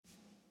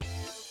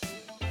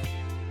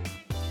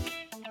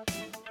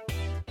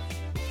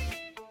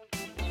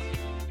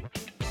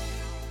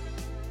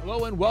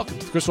Hello and welcome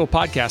to the Chris Wolf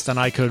Podcast on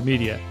iCode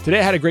Media. Today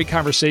I had a great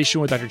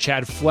conversation with Dr.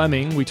 Chad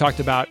Fleming. We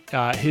talked about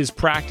his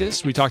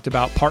practice. We talked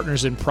about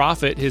Partners in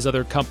Profit, his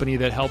other company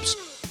that helps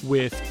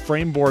with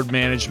frame board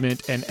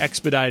management and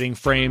expediting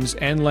frames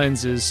and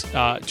lenses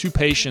to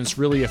patients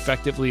really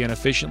effectively and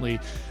efficiently.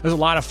 It was a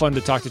lot of fun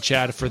to talk to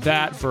Chad for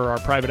that, for our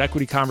private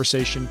equity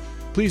conversation.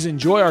 Please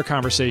enjoy our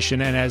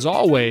conversation. And as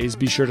always,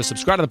 be sure to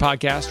subscribe to the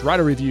podcast, write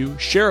a review,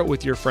 share it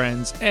with your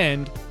friends,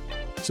 and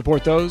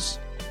support those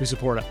who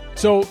support it.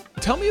 So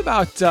tell me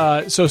about,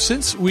 so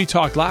since we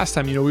talked last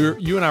time,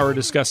 you and I were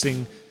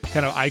discussing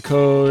kind of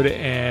iCode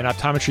and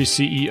Optometry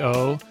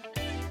CEO.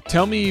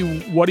 Tell me,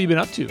 what have you been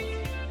up to?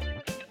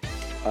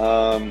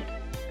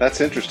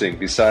 That's interesting.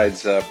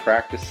 Besides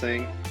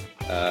practicing,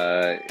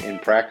 in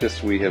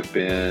practice, we have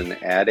been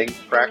adding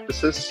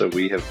practices. So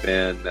we have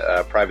been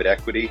private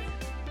equity.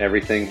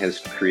 Everything has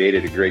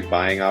created a great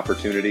buying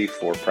opportunity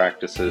for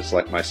practices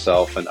like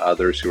myself and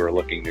others who are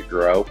looking to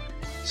grow.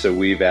 So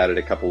we've added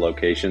a couple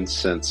locations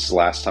since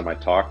last time I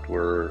talked.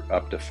 We're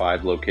up to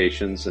 5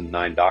 locations and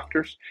 9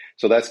 doctors.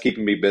 So that's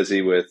keeping me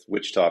busy with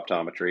Wichita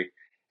Optometry.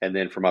 And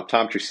then from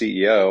Optometry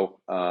CEO,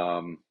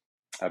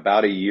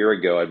 about a year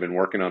ago, I've been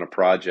working on a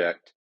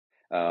project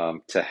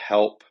to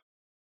help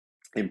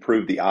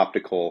improve the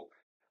optical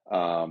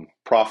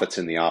profits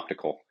in the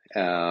optical,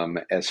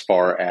 as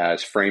far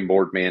as frame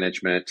board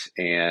management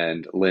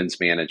and lens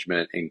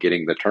management and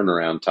getting the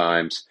turnaround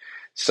times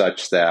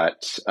such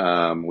that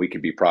we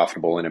could be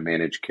profitable in a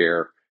managed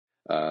care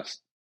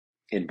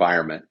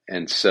environment.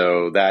 And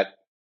so that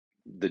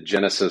the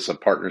genesis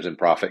of Partners in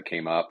Profit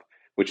came up,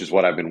 which is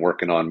what I've been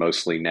working on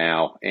mostly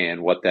now.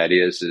 And what that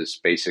is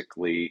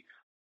basically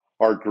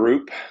our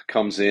group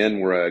comes in.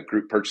 We're a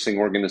group purchasing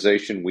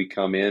organization. We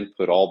come in,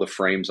 put all the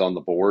frames on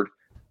the board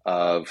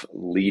of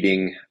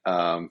leading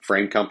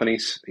frame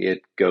companies.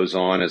 It goes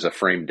on as a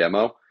frame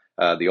demo.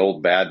 The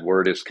old bad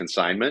word is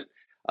consignment.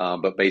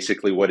 But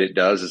basically what it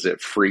does is it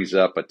frees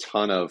up a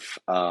ton of,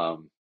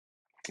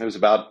 it was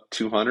about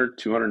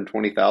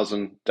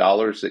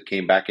 $220,000 that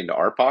came back into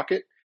our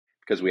pocket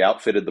because we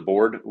outfitted the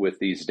board with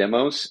these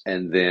demos.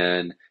 And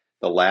then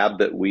the lab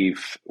that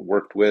we've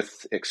worked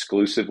with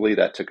exclusively,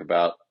 that took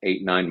about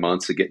 8-9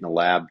 months of getting the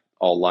lab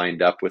all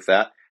lined up with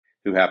that,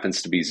 who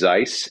happens to be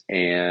Zeiss.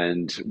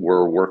 And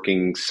we're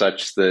working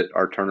such that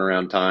our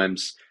turnaround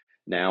times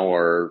now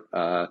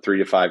are 3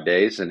 to 5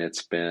 days. And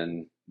it's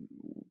been,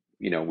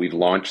 we've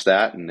launched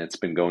that and it's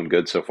been going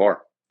good so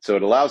far. So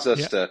it allows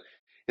us to,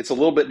 it's a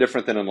little bit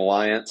different than an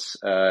alliance.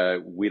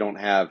 We don't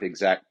have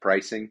exact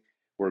pricing.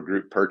 We're a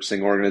group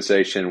purchasing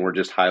organization. We're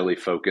just highly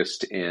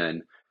focused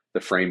in the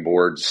frame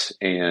boards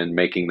and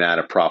making that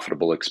a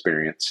profitable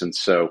experience. And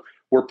so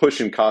we're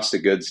pushing cost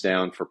of goods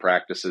down for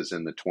practices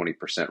in the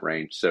 20%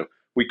 range. So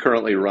we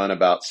currently run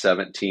about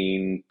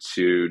 17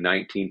 to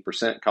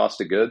 19% cost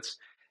of goods.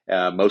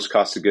 Most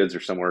cost of goods are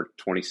somewhere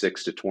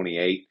 26 to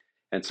 28.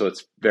 And so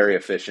it's very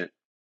efficient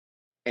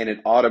and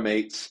it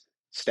automates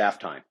staff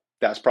time.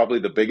 That's probably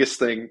the biggest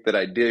thing that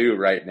I do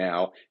right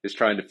now is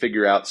trying to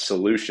figure out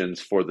solutions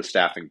for the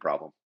staffing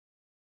problem.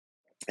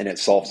 And it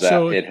solves that.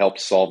 So it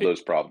helps solve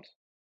those problems.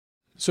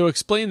 So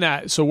explain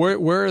that. So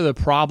where are the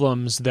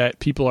problems that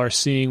people are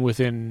seeing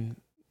within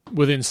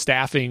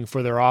staffing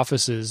for their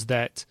offices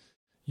that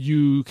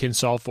you can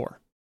solve for?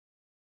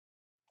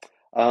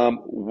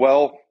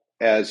 Well,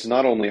 as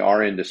not only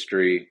our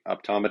industry,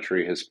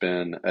 optometry has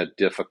been a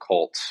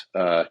difficult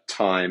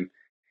time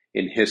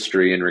in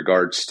history in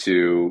regards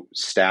to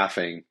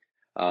staffing.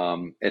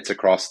 It's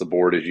across the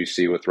board, as you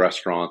see, with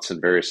restaurants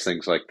and various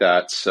things like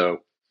that. So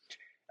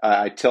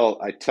I tell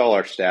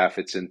our staff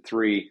it's in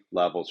 3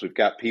 levels. We've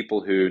got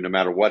people who, no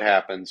matter what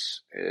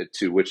happens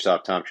to Wichita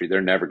Optometry,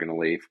 they're never going to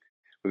leave.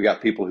 We've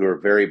got people who are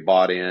very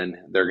bought in.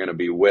 They're going to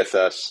be with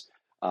us,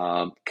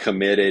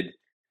 committed,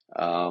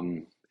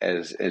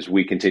 as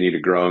we continue to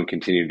grow and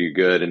continue to do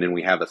good. And then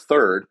we have a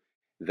third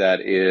that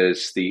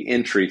is the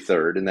entry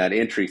third. And that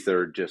entry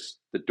third, just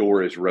the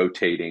door is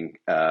rotating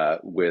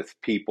with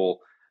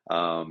people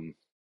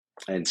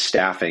and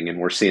staffing. And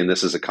we're seeing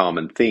this as a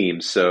common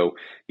theme. So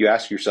you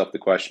ask yourself the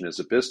question as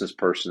a business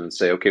person and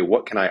say, okay,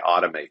 what can I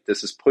automate?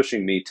 This is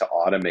pushing me to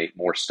automate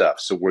more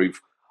stuff. So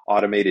we've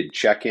automated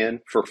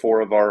check-in for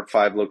 4 of our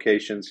 5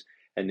 locations.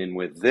 And then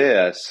with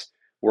this,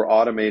 we're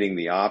automating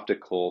the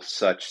optical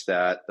such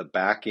that the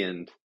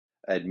back-end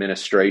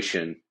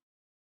administration,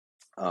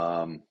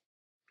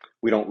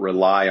 we don't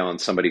rely on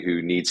somebody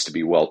who needs to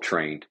be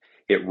well-trained.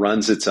 It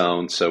runs its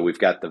own. So we've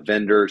got the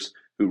vendors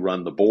who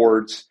run the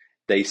boards.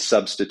 They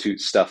substitute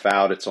stuff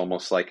out. It's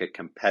almost like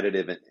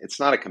it's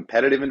not a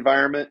competitive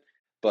environment,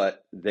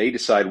 but they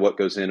decide what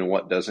goes in and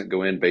what doesn't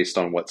go in based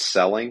on what's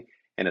selling.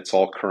 And it's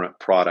all current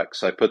products.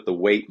 So I put the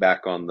weight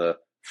back on the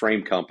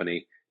frame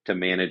company to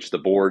manage the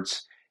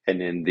boards, and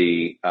then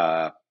the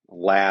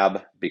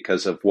lab,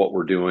 because of what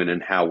we're doing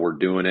and how we're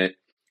doing it,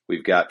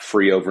 we've got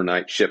free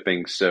overnight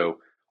shipping. So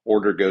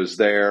order goes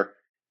there.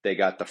 They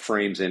got the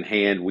frames in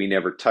hand. We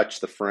never touch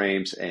the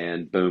frames,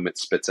 and boom, it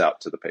spits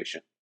out to the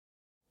patient.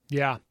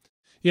 Yeah.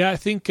 Yeah. I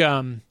think,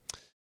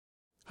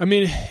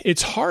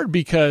 it's hard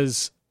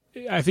because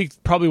I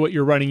think probably what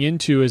you're running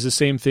into is the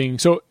same thing.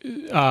 So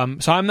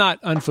I'm not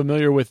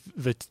unfamiliar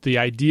with the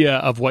idea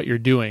of what you're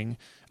doing.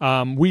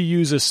 We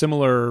use a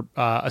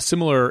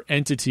similar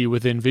entity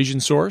within Vision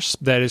Source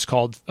that is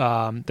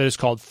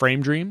called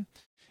Frame Dream,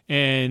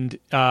 and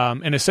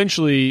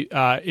essentially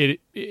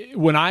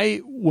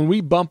when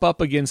we bump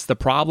up against the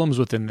problems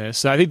within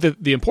this, I think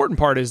that the important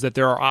part is that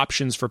there are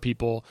options for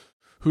people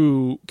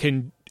who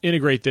can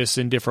integrate this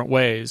in different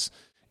ways.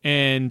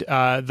 And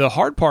the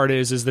hard part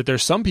is that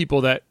there's some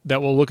people that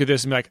will look at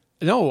this and be like,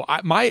 no,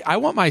 I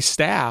want my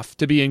staff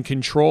to be in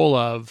control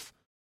of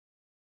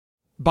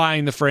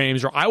buying the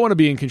frames, or I want to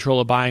be in control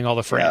of buying all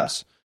the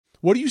frames. Yeah.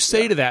 What do you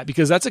say to that?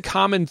 Because that's a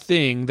common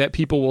thing that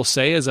people will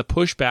say as a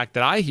pushback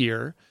that I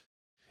hear,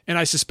 and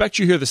I suspect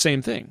you hear the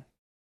same thing.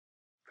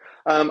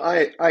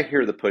 I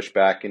hear the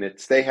pushback, and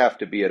they have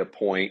to be at a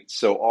point.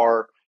 So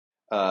our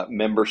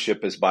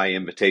membership is by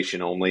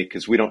invitation only,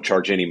 because we don't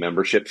charge any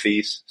membership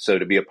fees. So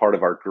to be a part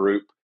of our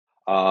group,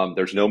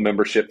 there's no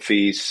membership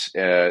fees.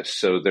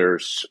 So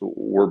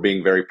we're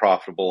being very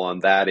profitable on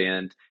that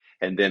end.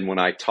 And then when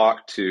I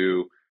talk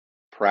to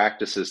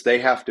practices, they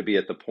have to be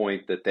at the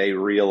point that they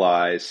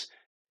realize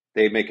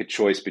they make a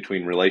choice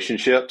between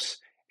relationships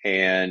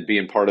and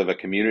being part of a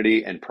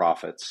community and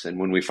profits. And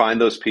when we find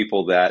those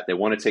people that they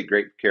want to take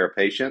great care of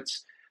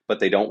patients,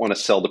 but they don't want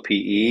to sell the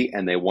PE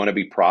and they want to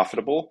be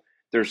profitable,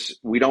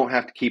 we don't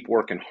have to keep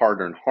working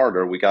harder and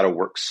harder. We got to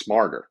work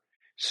smarter.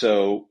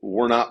 So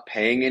we're not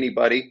paying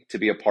anybody to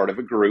be a part of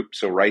a group.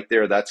 So right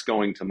there, that's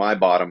going to my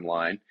bottom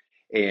line.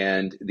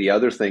 And the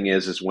other thing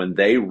is when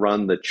they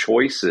run the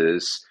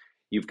choices,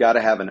 you've got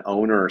to have an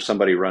owner or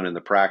somebody running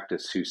the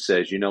practice who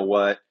says, you know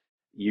what,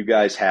 you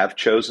guys have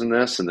chosen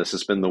this, and this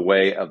has been the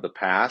way of the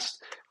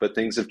past, but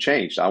things have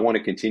changed. I want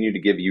to continue to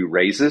give you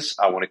raises.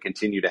 I want to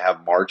continue to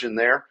have margin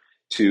there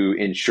to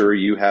ensure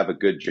you have a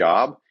good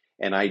job.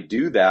 And I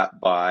do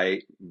that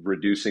by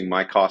reducing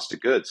my cost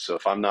of goods. So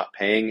if I'm not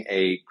paying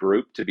a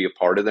group to be a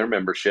part of their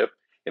membership,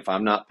 if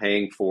I'm not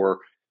paying for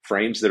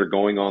frames that are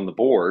going on the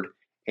board,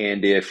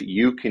 and if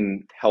you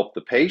can help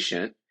the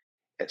patient,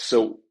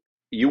 so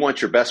you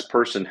want your best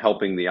person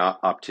helping the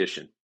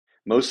optician.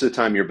 Most of the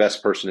time, your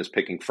best person is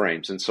picking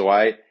frames. And so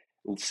I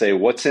say,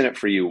 what's in it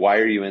for you? Why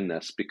are you in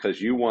this?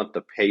 Because you want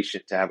the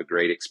patient to have a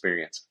great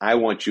experience. I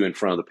want you in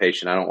front of the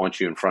patient. I don't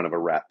want you in front of a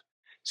rep.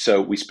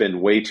 So we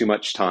spend way too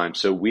much time.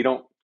 So we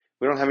don't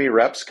have any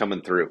reps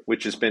coming through,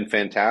 which has been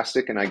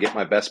fantastic. And I get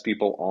my best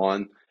people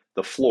on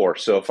the floor.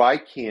 So if I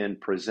can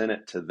present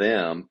it to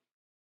them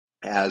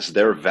as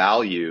their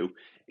value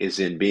is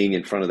in being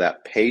in front of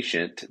that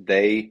patient,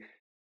 they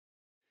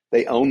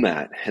own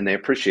that and they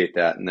appreciate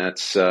that. And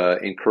that's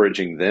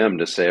encouraging them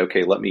to say,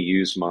 okay, let me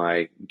use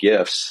my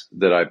gifts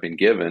that I've been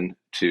given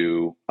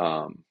to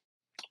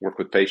work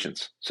with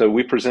patients. So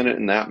we present it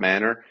in that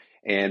manner.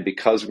 And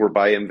because we're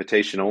by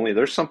invitation only,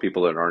 there's some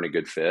people that aren't a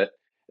good fit.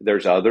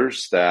 There's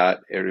others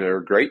that are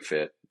a great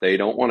fit. They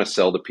don't want to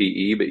sell the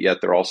PE, but yet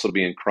they're also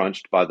being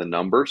crunched by the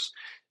numbers.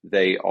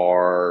 They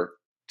are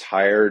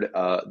tired.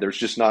 There's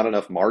just not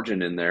enough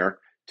margin in there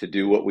to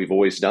do what we've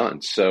always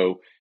done. So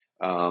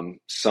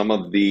some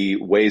of the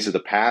ways of the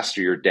past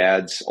are your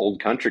dad's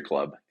old country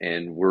club,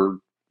 and we're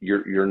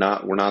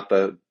not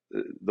the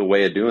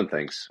way of doing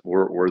things.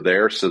 We're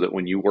there so that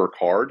when you work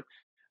hard,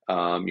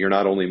 you're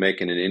not only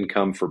making an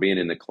income for being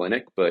in the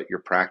clinic, but your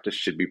practice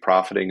should be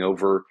profiting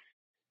over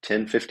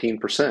 10,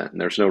 15%. And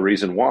there's no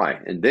reason why.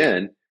 And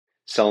then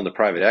selling to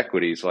private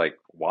equity is like,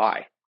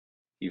 why?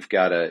 You've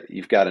got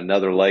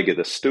another leg of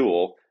the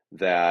stool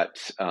that,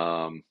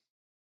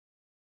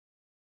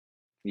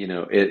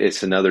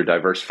 it's another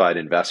diversified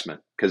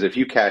investment. Because if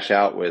you cash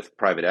out with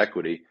private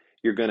equity,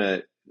 you're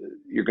gonna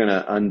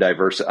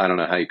undiversify. I don't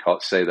know how you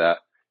say that.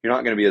 You're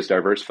not going to be as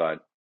diversified.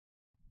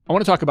 I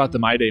want to talk about the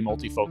MyDay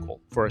multifocal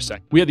for a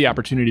sec. We had the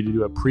opportunity to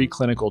do a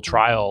preclinical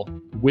trial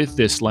with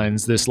this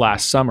lens this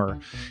last summer,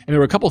 and there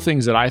were a couple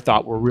things that I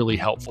thought were really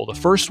helpful. The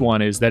first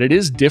one is that it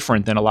is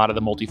different than a lot of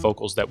the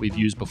multifocals that we've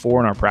used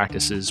before in our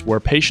practices, where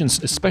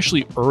patients,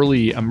 especially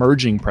early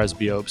emerging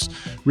presbyopes,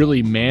 really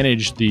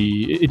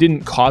it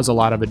didn't cause a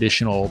lot of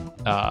additional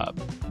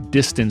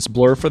distance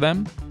blur for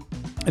them.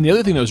 And the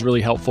other thing that was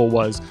really helpful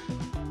was,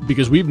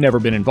 because we've never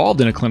been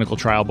involved in a clinical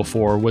trial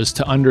before, was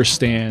to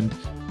understand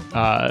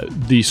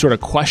the sort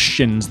of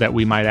questions that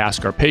we might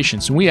ask our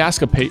patients. And we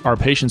ask our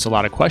patients a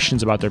lot of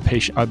questions about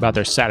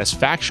their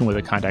satisfaction with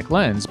a contact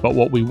lens, but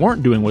what we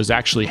weren't doing was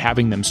actually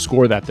having them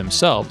score that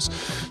themselves.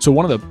 So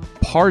one of the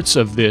parts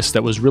of this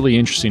that was really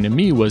interesting to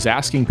me was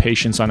asking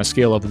patients on a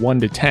scale of 1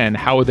 to 10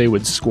 how they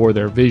would score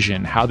their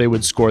vision, how they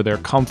would score their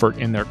comfort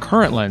in their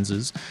current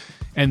lenses,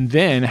 and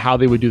then how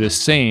they would do the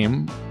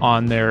same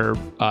on their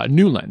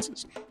new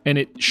lenses. And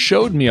it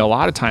showed me a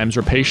lot of times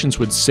where patients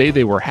would say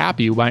they were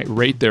happy, might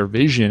rate their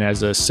vision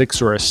as a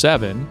 6 or a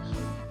 7.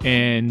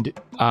 And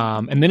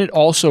then it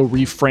also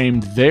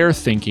reframed their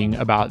thinking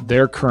about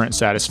their current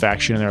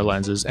satisfaction in their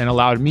lenses and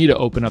allowed me to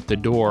open up the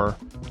door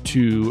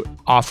to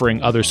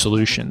offering other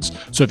solutions.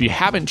 So if you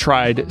haven't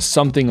tried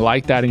something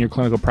like that in your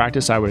clinical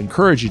practice, I would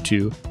encourage you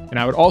to. And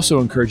I would also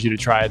encourage you to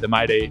try the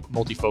MyDay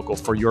multifocal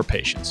for your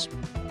patients.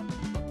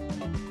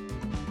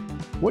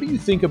 What do you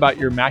think about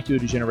your macular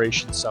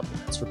degeneration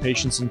supplements for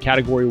patients in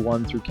category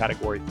 1 through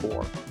category 4? Do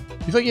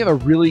you feel like you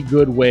have a really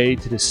good way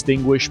to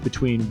distinguish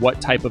between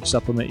what type of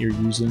supplement you're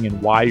using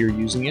and why you're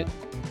using it?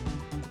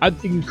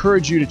 I'd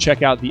encourage you to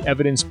check out the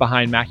evidence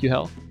behind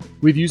MacuHealth.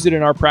 We've used it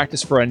in our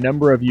practice for a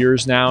number of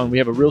years now, and we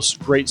have a real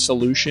great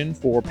solution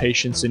for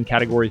patients in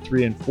category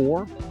 3 and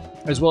 4,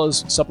 as well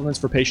as supplements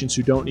for patients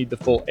who don't need the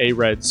full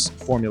AREDS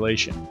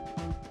formulation.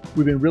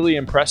 We've been really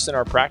impressed in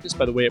our practice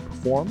by the way it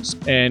performs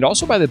and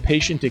also by the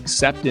patient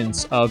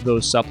acceptance of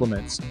those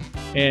supplements.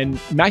 And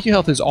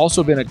MacuHealth has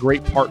also been a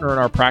great partner in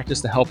our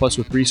practice to help us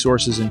with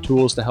resources and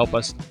tools to help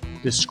us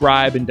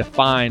describe and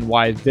define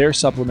why their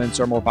supplements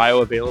are more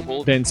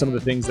bioavailable than some of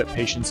the things that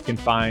patients can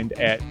find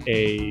at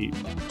a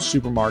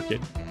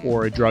supermarket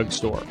or a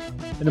drugstore.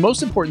 And the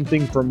most important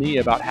thing for me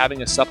about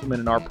having a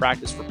supplement in our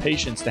practice for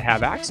patients to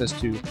have access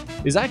to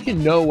is I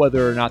can know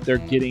whether or not they're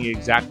getting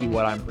exactly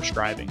what I'm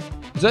prescribing.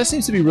 So that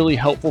seems to be really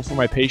helpful for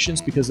my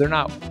patients because they're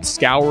not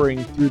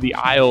scouring through the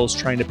aisles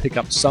trying to pick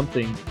up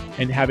something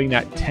and having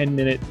that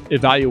 10-minute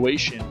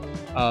evaluation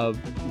of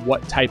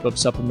what type of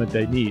supplement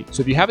they need.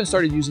 So if you haven't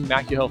started using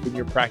MacuHealth in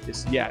your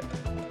practice yet,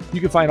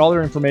 you can find all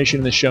their information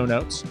in the show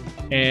notes,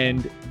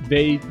 and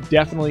they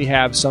definitely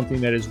have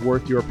something that is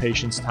worth your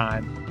patient's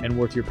time and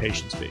worth your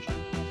patient's vision.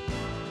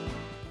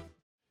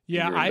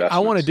 Yeah, I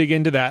want to dig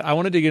into that.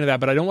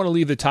 But I don't want to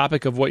leave the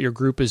topic of what your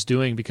group is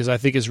doing because I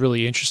think it's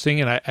really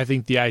interesting and I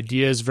think the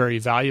idea is very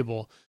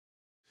valuable.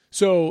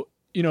 So,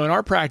 in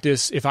our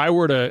practice, if I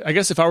were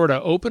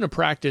to open a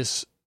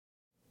practice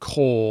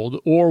cold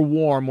or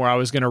warm where I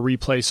was going to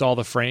replace all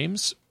the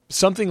frames,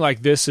 something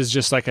like this is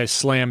just like a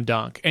slam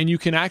dunk. And you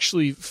can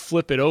actually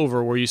flip it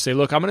over where you say,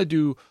 look, I'm going to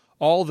do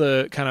all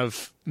the kind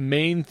of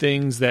main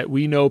things that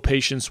we know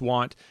patients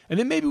want. And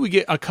then maybe we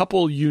get a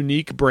couple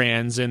unique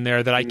brands in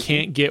there that I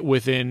can't get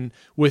within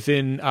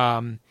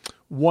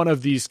one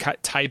of these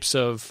types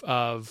of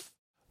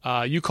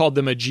you called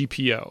them a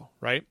GPO,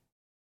 right?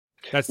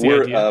 That's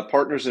the idea.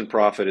 Partners in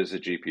Profit is a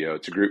GPO.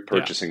 It's a group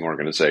purchasing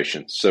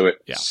organization. So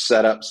it's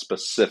set up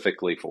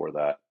specifically for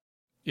that.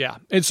 Yeah.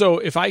 And so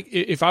if I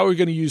were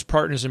going to use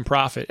Partners in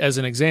Profit as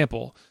an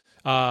example,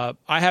 I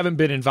haven't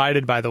been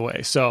invited, by the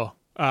way. So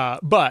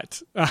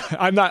but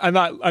I'm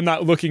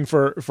not looking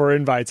for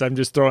invites. I'm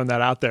just throwing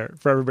that out there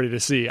for everybody to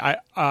see.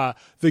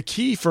 The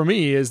key for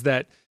me is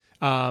that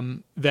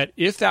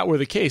if that were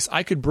the case,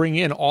 I could bring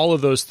in all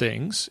of those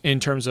things in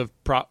terms of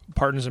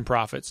Partners and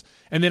Profits.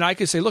 And then I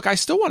could say, look, I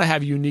still want to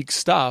have unique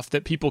stuff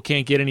that people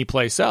can't get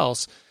anyplace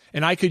else.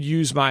 And I could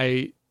use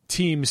my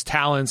team's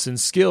talents and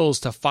skills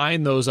to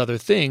find those other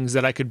things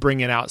that I could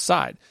bring in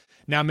outside.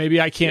 Now, maybe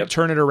I can't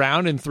turn it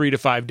around in 3 to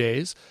 5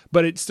 days,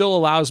 but it still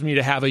allows me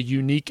to have a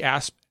unique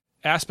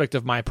aspect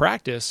of my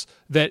practice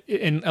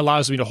and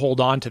allows me to hold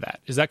on to that.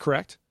 Is that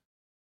correct?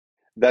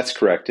 That's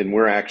correct. And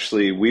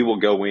we will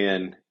go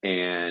in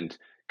and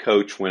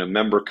coach when a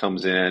member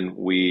comes in.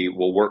 We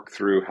will work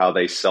through how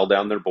they sell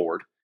down their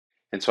board.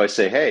 And so I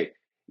say, hey,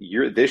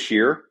 this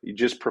year, you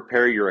just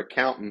prepare your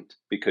accountant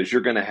because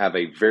you're going to have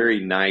a very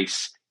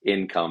nice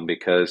income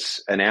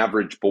because an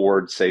average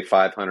board, say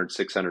 500,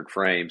 600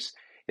 frames,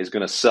 is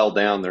going to sell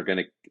down. They're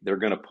going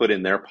to put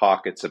in their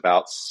pockets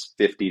about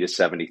 $50,000 to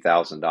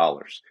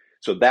 $70,000.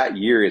 So that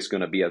year is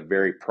going to be a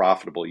very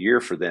profitable year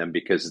for them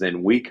because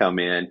then we come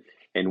in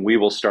and we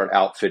will start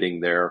outfitting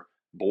their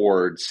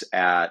boards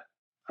at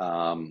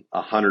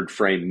 100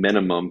 frame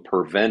minimum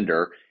per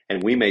vendor.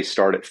 And we may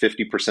start at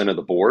 50% of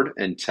the board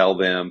and tell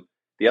them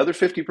the other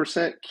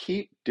 50%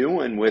 keep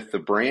doing with the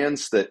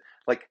brands that,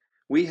 like,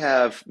 we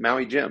have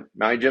Maui Jim.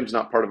 Maui Jim's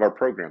not part of our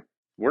program.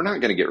 We're not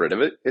going to get rid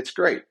of it. It's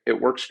great. It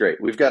works great.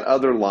 We've got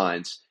other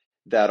lines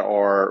that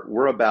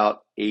we're about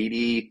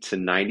 80 to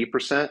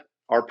 90%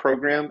 our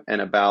program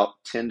and about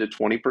 10 to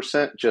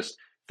 20% just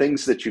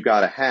things that you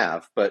got to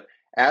have. But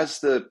as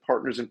the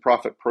Partners in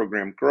Profit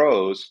program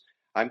grows,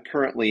 I'm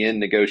currently in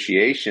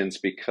negotiations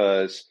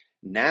because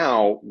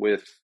now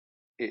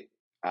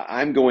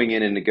I'm going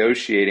in and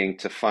negotiating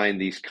to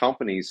find these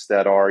companies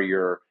that are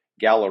your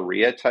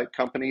Galleria type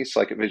companies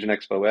like at Vision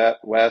Expo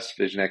West,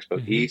 Vision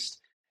Expo East,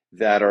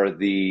 that are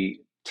the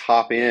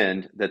top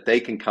end that they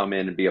can come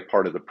in and be a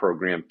part of the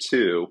program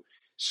too,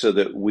 so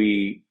that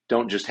we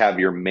don't just have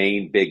your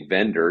main big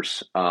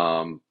vendors,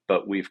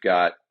 but we've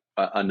got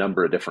a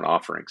number of different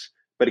offerings.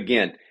 But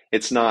again,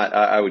 it's not,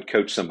 I would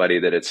coach somebody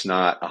that it's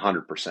not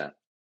 100%.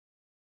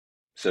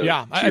 So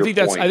yeah, I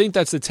think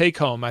that's the take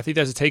home. I think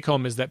that's the take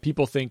home is that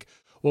people think,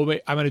 well,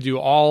 wait, I'm going to do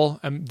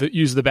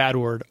use the bad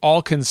word,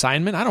 all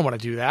consignment. I don't want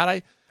to do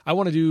that. I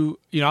want to do,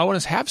 I want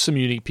to have some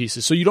unique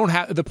pieces. So you don't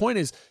have, the point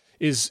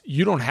is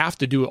you don't have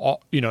to do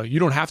all, you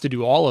don't have to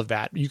do all of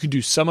that. You can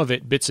do some of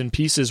it, bits and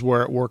pieces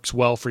where it works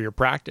well for your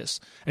practice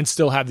and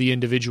still have the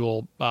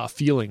individual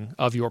feeling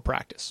of your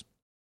practice.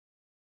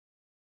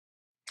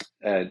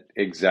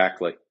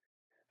 Exactly.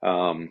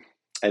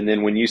 And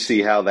then when you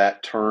see how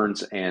that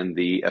turns and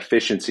the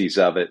efficiencies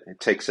of it, it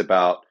takes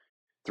about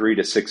 3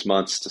 to 6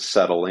 months to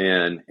settle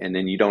in. And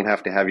then you don't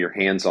have to have your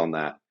hands on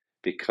that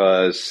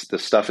because the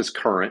stuff is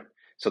current.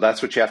 So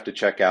that's what you have to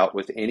check out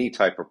with any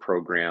type of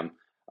program,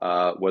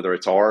 whether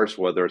it's ours,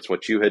 whether it's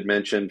what you had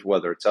mentioned,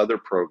 whether it's other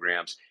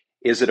programs.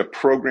 Is it a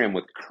program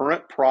with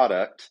current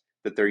product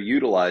that they're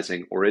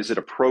utilizing, or is it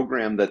a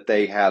program that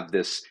they have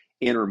this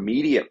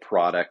intermediate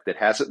product that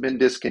hasn't been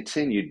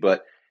discontinued,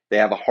 but they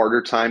have a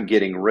harder time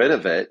getting rid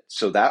of it,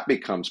 so that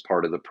becomes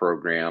part of the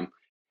program?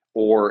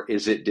 Or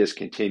is it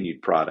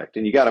discontinued product?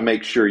 And you got to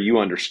make sure you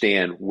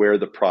understand where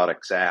the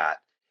product's at.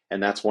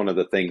 And that's one of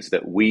the things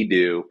that we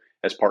do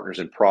as Partners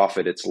in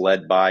Profit. It's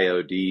led by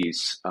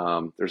ODs.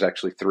 There's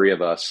actually 3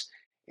 of us.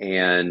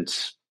 And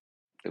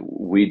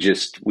we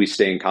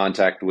stay in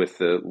contact with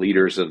the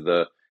leaders of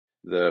the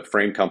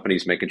frame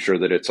companies, making sure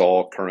that it's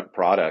all current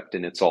product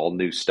and it's all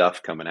new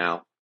stuff coming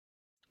out.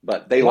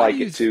 But they like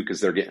it too because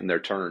they're getting their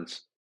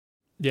turns.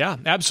 Yeah,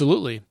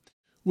 absolutely.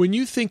 When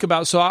you think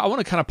about, so I want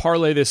to kind of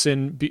parlay this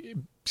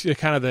in to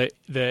kind of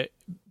the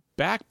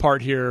back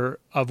part here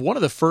of one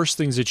of the first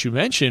things that you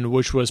mentioned,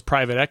 which was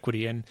private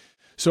equity. And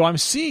so I'm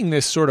seeing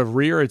this sort of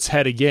rear its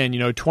head again.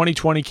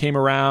 2020 came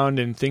around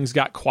and things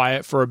got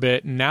quiet for a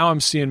bit. And now I'm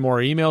seeing more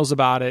emails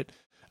about it.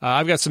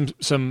 I've got some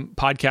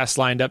podcasts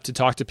lined up to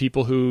talk to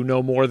people who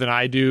know more than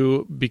I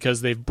do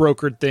because they've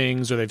brokered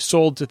things or they've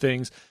sold to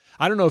things.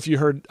 I don't know if you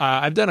heard,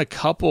 I've done a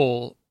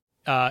couple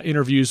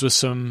interviews with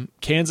some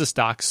Kansas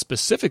docs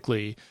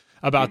specifically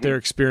about their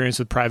experience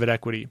with private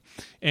equity.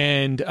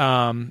 And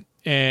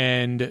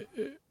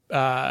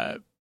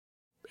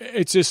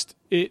it's just,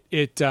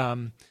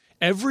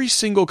 every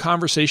single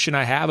conversation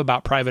I have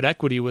about private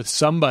equity with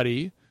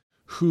somebody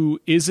who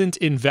isn't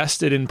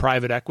invested in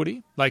private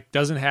equity, like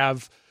doesn't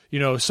have,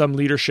 some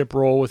leadership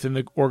role within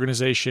the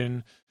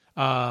organization,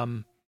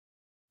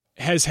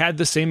 has had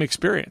the same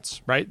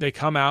experience, right? They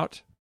come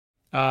out,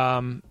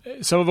 some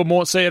of them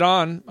won't say it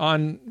on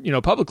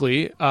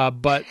publicly,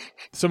 but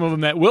some of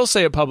them that will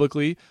say it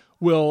publicly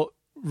will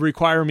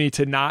require me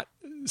to not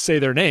say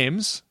their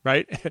names,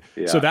 right?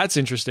 Yeah. So that's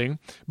interesting.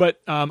 But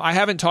I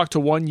haven't talked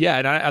to one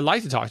yet. I'd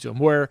like to talk to them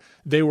where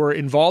they were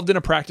involved in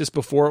a practice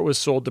before it was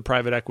sold to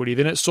private equity.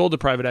 Then it sold to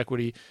private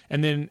equity.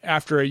 And then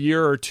after a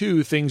year or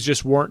two, things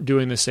just weren't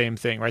doing the same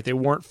thing, right? They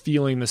weren't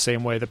feeling the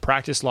same way. The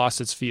practice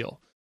lost its feel.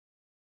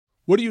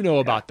 What do you know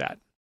about that?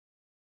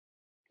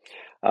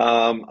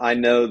 I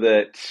know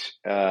that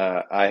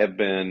I have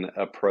been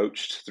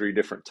approached 3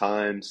 different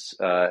times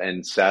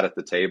and sat at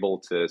the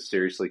table to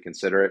seriously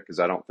consider it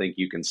because I don't think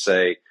you can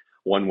say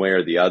one way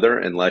or the other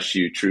unless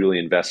you truly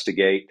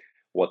investigate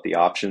what the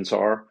options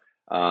are.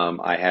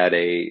 I had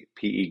a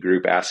PE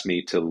group ask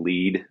me to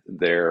lead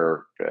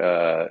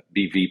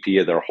be VP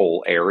of their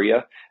whole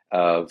area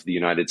of the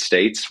United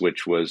States,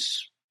 which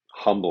was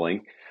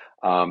humbling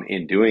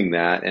in doing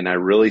that. And I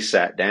really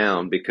sat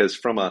down because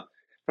from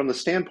the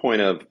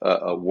standpoint of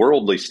a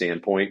worldly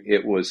standpoint,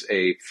 it was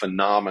a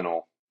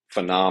phenomenal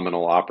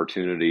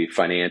opportunity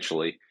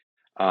financially.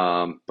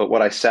 But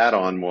what I sat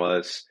on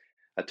was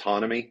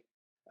autonomy.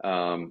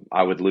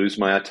 I would lose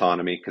my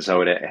autonomy because I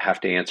would have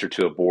to answer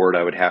to a board.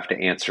 I would have to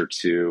answer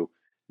to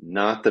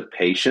not the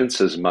patients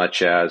as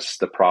much as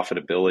the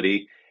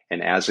profitability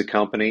and as a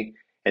company,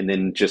 and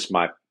then just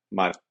my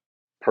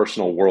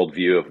personal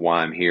worldview of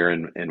why I'm here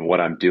and what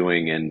I'm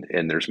doing.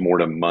 And there's more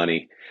to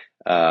money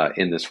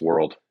in this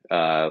world.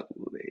 I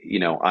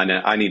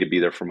need to be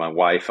there for my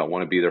wife. I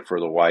want to be there for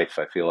the wife.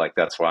 I feel like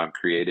that's why I'm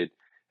created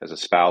as a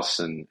spouse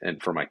and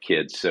for my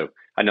kids. So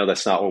I know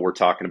that's not what we're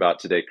talking about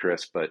today,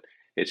 Chris, but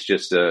it's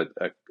just a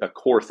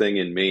core thing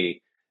in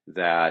me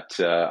that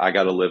I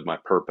got to live my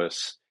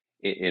purpose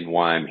in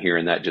why I'm here.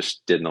 And that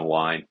just didn't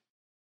align.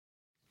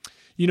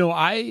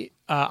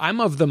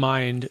 I'm of the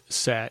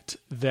mindset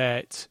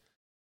that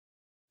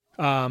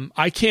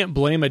I can't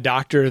blame a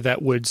doctor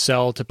that would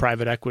sell to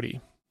private equity.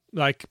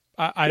 Like,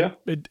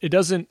 it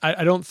doesn't.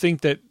 I don't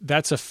think that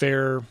that's a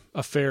fair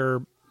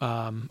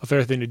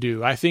thing to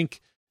do. I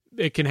think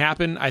it can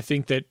happen. I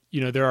think that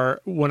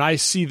when I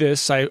see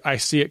this, I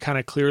see it kind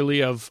of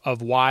clearly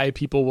of why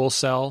people will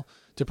sell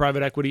to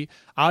private equity.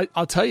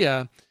 I'll tell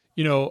you,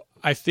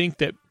 I think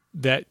that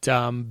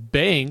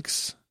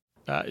banks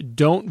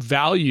don't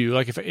value,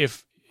 like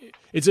if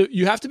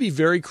you have to be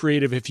very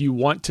creative if you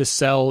want to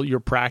sell your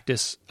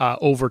practice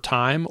over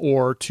time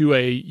or to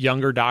a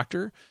younger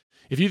doctor.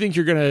 If you think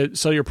you're going to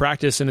sell your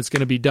practice and it's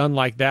going to be done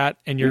like that,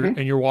 and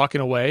you're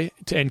walking away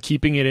and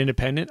keeping it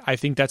independent, I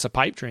think that's a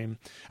pipe dream.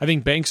 I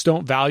think banks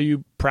don't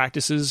value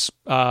practices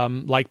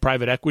like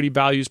private equity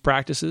values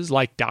practices,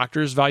 like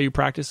doctors value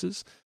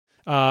practices,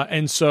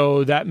 and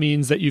so that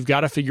means that you've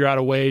got to figure out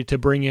a way to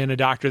bring in a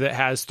doctor that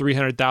has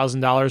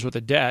 $300,000 worth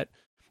of debt,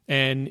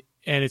 and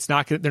it's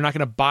not they're not going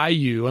to buy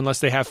you unless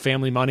they have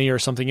family money or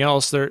something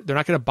else. They're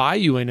not going to buy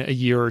you in a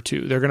year or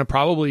two. They're going to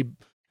probably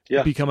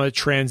become a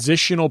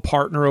transitional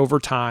partner over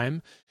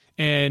time.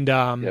 And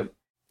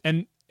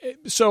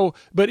so,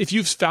 but if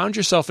you've found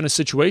yourself in a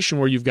situation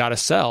where you've got to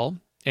sell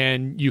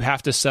and you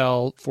have to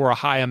sell for a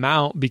high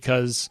amount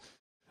because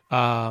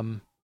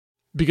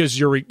because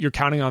you're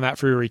counting on that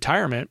for your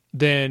retirement,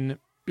 then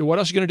what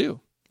else are you going to do?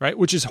 Right.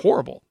 Which is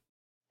horrible.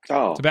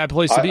 Oh, It's a bad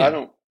place to be. I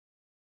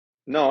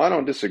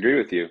don't disagree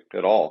with you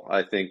at all.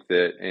 I think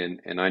that,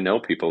 and I know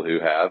people who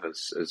have,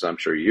 as I'm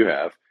sure you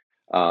have,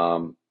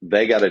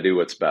 they got to do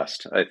what's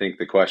best. I think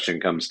the question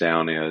comes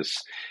down is,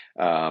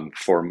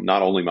 for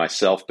not only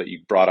myself, but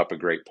you brought up a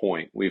great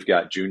point. We've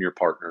got junior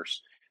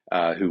partners,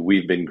 who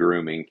we've been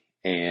grooming,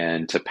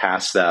 and to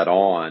pass that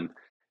on,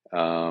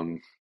 there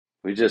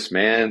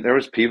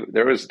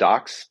was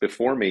docs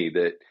before me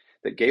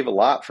that gave a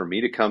lot for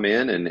me to come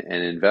in and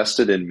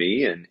invested in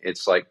me. And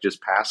it's like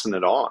just passing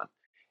it on.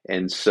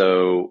 And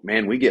so,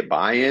 man, we get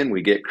buy-in,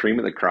 we get cream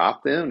of the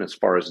crop then as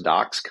far as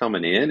docs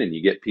coming in, and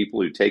you get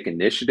people who take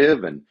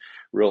initiative and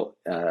real,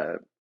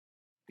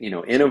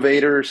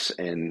 innovators.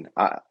 And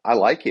I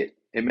like it.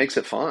 It makes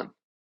it fun.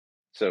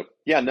 So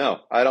yeah,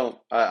 no, I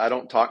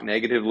don't talk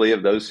negatively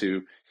of those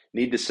who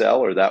need to sell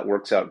or that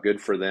works out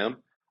good for them.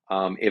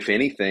 If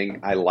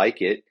anything, I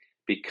like it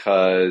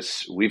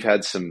because we've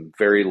had some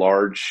very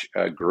large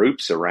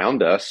groups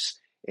around us.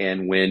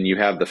 And when you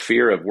have the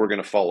fear of we're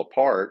going to fall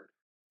apart,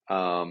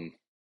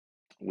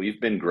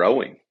 we've been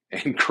growing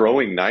and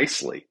growing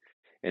nicely.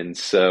 And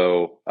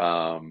so,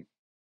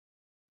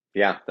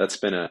 that's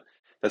been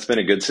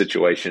a good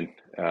situation,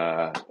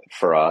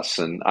 for us.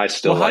 And I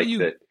still How do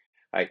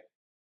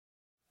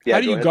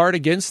you guard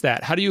against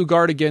that? How do you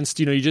guard against,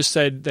 you just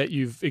said that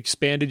you've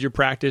expanded your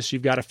practice.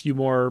 You've got a few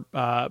more,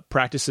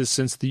 practices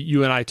since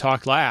you and I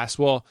talked last.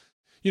 Well,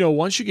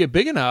 once you get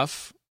big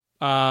enough,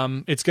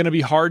 it's going to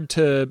be hard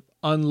to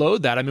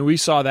unload that. I mean, we've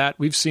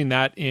seen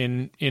that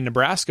in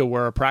Nebraska,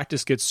 where a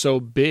practice gets so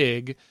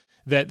big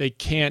that they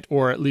can't,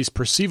 or at least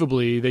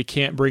perceivably, they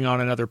can't bring on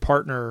another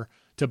partner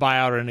to buy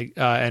out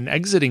an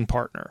exiting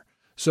partner.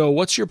 So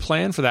what's your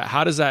plan for that?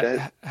 How does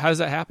that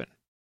happen?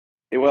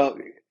 Well,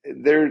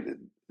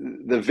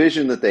 the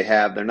vision that they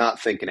have, they're not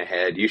thinking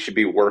ahead. You should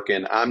be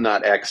working. I'm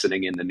not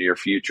exiting in the near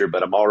future,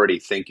 but I'm already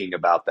thinking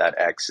about that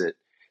exit.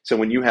 So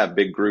when you have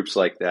big groups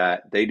like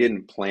that, they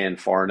didn't plan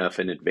far enough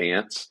in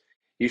advance.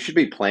 You should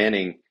be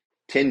planning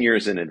 10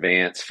 years in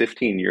advance,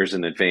 15 years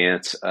in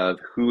advance of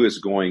who is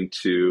going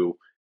to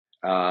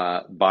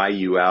buy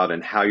you out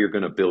and how you're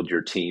going to build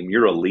your team.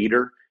 You're a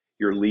leader.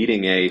 You're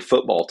leading a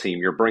football team.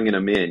 You're bringing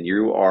them in.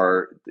 You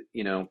are,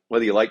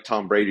 whether you like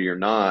Tom Brady or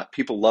not,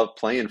 people love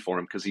playing for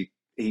him because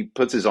he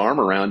puts his arm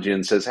around you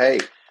and says, hey,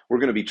 we're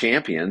going to be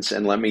champions,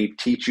 and let me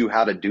teach you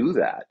how to do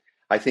that.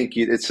 I think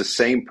it's the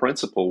same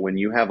principle when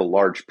you have a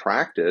large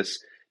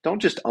practice.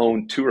 Don't just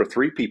own 2 or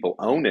 3 people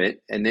own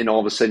it, and then all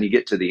of a sudden you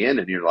get to the end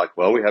and you're like,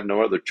 well, we have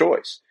no other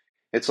choice.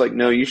 It's like,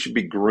 no, you should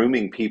be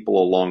grooming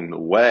people along the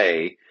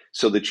way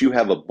so that you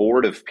have a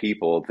board of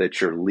people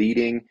that you're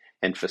leading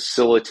and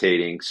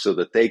facilitating so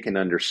that they can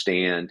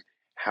understand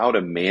how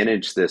to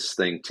manage this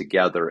thing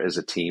together as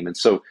a team. And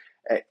so,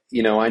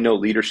 I know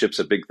leadership's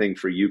a big thing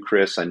for you,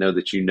 Chris. I know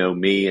that you know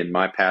me and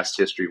my past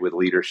history with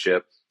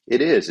leadership.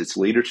 It's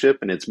leadership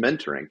and it's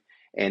mentoring,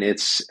 and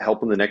it's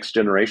helping the next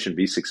generation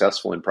be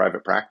successful in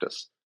private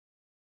practice.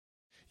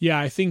 Yeah,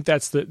 I think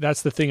that's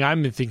the thing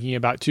I'm thinking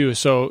about too.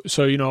 So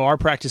our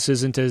practice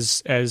isn't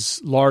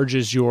as large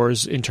as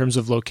yours in terms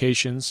of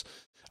locations.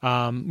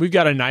 We've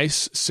got a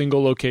nice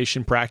single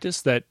location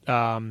practice that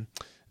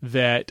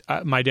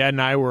my dad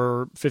and I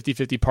were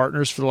 50-50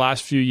 partners for the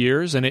last few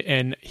years,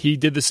 and he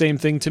did the same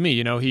thing to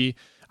me.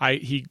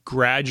 He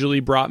gradually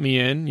brought me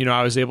in.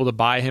 I was able to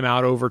buy him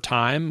out over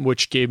time,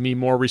 which gave me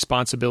more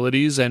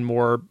responsibilities and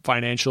more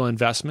financial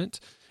investment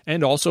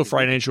and also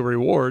financial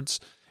rewards.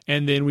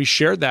 And then we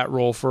shared that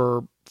role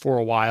for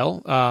a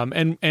while.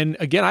 And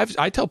again,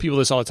 I tell people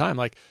this all the time.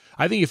 Like,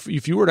 I think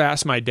if you were to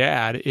ask my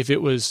dad,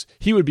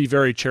 he would be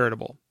very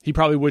charitable. He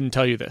probably wouldn't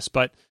tell you this,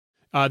 but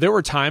there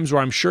were times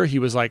where I'm sure he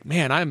was like,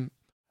 man,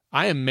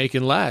 I am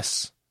making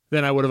less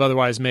than I would have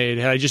otherwise made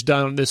had I just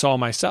done this all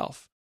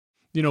myself.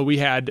 We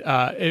had,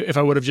 if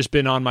I would have just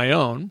been on my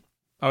own,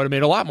 I would have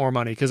made a lot more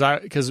money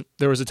because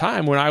there was a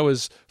time when I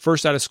was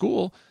first out of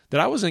school that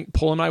I wasn't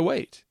pulling my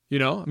weight.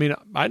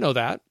 I know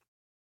that,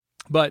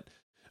 but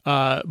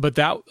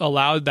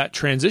that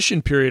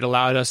transition period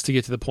allowed us to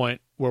get to the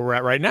point where we're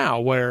at right now,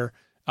 where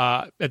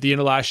at the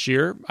end of last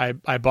year,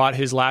 I bought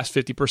his last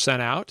 50%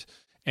 out,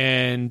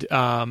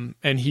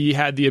 and he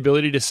had the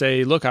ability to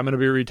say, look, I'm going to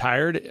be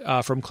retired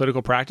from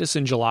clinical practice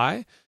in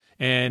July.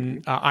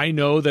 And I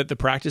know that the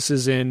practice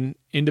is in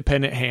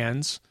independent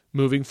hands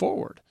moving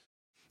forward.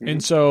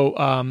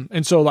 Mm-hmm.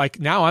 And so like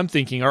now I'm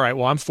thinking, all right,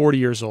 well, I'm 40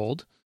 years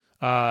old.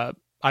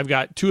 I've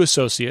got 2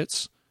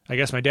 associates. I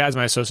guess my dad's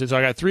my associate. So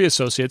I got 3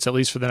 associates, at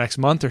least for the next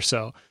month or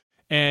so.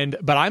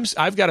 But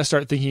I've got to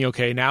start thinking,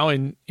 okay, now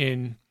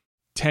in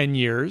 10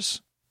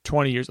 years,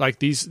 20 years, like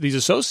these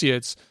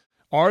associates,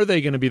 are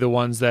they going to be the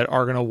ones that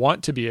are going to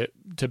want to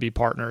be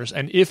partners?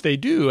 And if they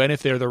do, and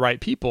if they're the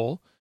right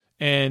people,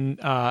 and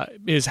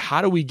is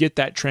how do we get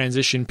that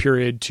transition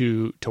period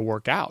to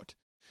work out?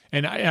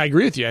 And I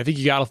agree with you. I think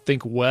you got to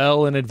think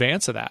well in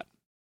advance of that.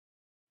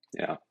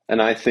 Yeah.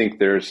 And I think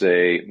there's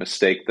a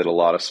mistake that a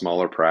lot of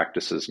smaller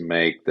practices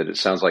make that it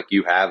sounds like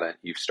you haven't.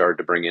 You've started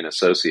to bring in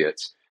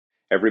associates.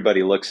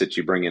 Everybody looks at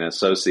you bring in an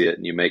associate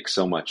and you make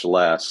so much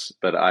less.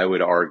 But I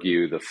would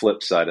argue the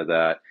flip side of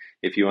that,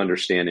 if you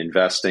understand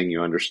investing,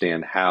 you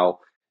understand how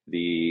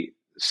the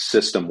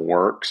system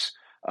works,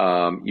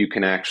 you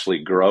can actually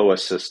grow a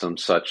system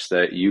such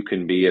that you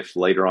can be, if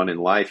later on in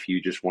life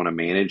you just want to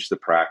manage the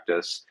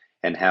practice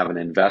and have an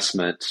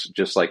investment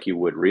just like you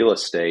would real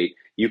estate,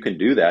 you can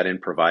do that in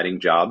providing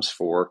jobs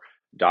for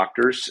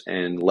doctors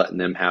and letting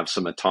them have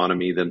some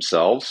autonomy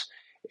themselves.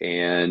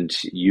 And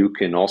you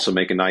can also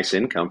make a nice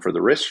income for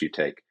the risks you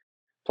take.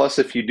 Plus,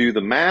 if you do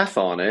the math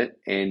on it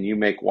and you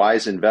make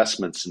wise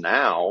investments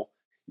now,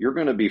 you're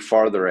going to be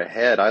farther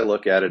ahead. I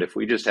look at it, if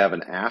we just have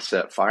an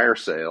asset fire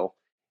sale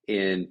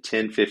in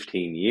 10,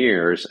 15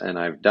 years, and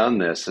I've done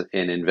this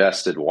and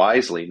invested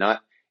wisely,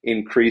 not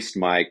increased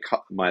my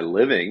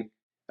living.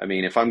 I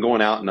mean, if I'm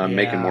going out and I'm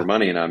making more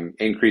money and I'm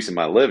increasing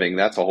my living,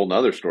 that's a whole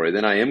nother story.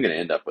 Then I am going to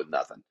end up with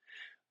nothing.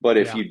 But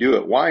if you do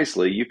it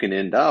wisely, you can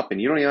end up and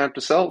you don't even have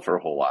to sell it for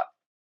a whole lot.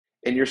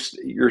 And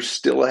you're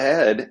still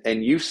ahead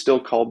and you've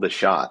still called the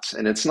shots.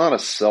 And it's not a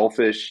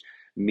selfish,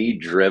 me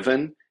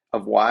driven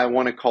of why I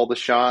want to call the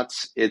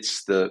shots.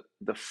 It's the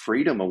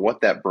freedom of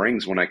what that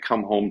brings when I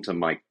come home to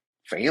my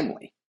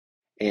family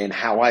and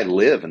how I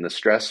live and the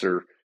stress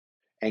or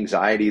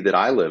anxiety that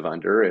I live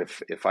under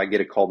if I get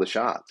to call the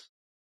shots.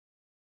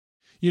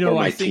 Or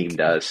my team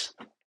does.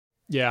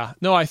 Yeah.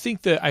 No, I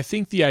think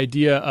the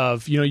idea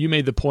of, you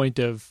made the point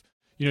of,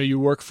 you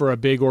work for a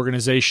big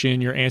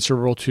organization, you're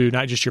answerable to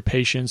not just your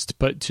patients,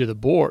 but to the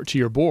board, to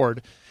your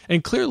board.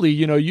 And clearly,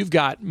 you've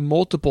got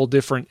multiple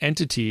different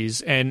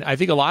entities. And I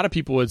think a lot of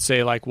people would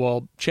say like,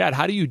 well, Chad,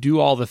 how do you do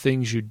all the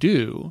things you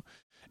do?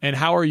 And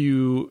how are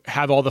you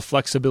have all the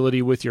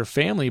flexibility with your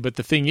family? But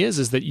the thing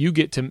is that you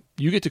get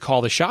to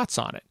call the shots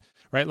on it,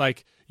 right?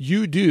 Like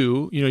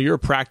you're a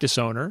practice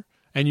owner.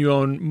 And you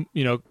own,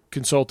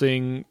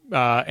 consulting,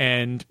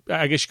 and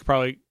I guess you could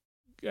probably,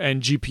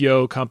 and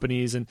GPO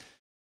companies. And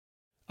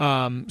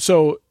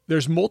so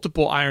there's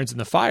multiple irons in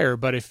the fire.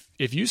 But if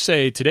you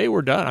say, today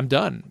we're done, I'm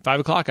done.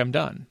 5:00, I'm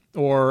done.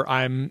 Or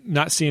I'm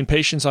not seeing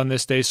patients on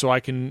this day, so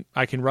I can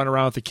run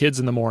around with the kids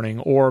in the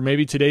morning. Or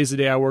maybe today's the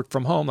day I work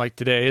from home. Like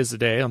today is the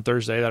day on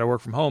Thursday that I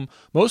work from home.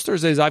 Most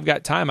Thursdays I've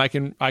got time. I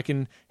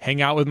can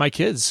hang out with my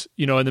kids,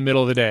 in the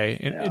middle of the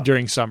day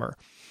during summer.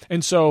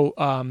 And so,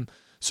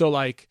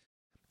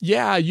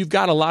 yeah, you've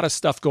got a lot of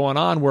stuff going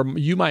on where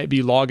you might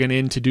be logging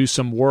in to do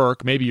some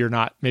work. Maybe you're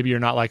not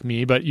like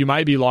me, but you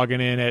might be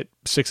logging in at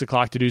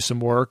 6:00 to do some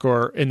work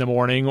or in the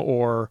morning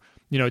or,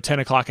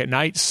 10:00 at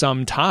night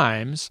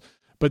sometimes,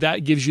 but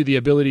that gives you the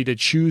ability to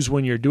choose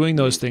when you're doing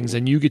those things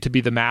and you get to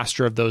be the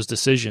master of those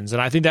decisions.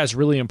 And I think that's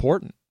really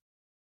important.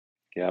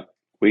 Yeah.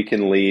 We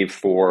can leave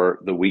for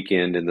the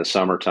weekend in the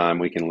summertime.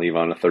 We can leave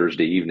on a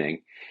Thursday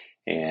evening.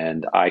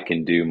 And I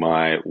can do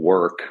my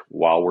work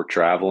while we're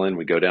traveling.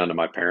 We go down to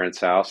my parents'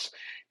 house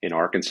in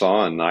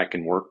Arkansas and I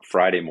can work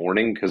Friday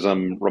morning because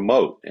I'm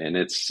remote. And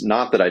it's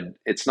not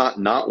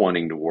not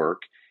wanting to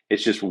work.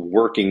 It's just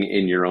working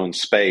in your own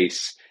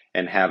space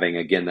and having,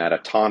 again, that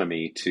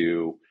autonomy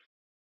to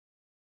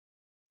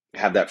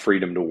have that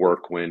freedom to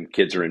work when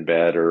kids are in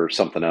bed or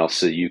something else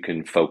so you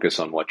can focus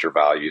on what your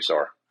values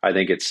are. I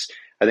think it's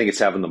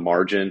having the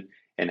margin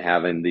and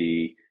having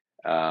the,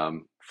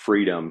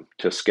 freedom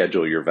to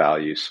schedule your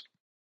values.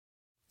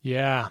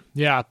 Schedule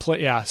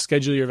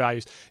your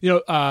values. He's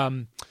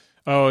going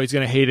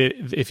to hate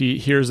it if he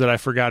hears that I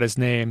forgot his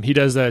name. He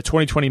does the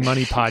 2020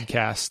 Money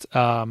podcast.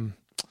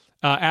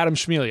 Adam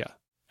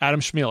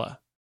Schmila.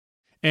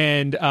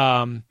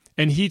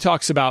 And he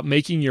talks about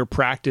making your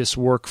practice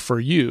work for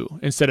you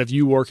instead of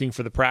you working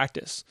for the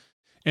practice.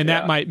 And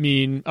that might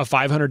mean a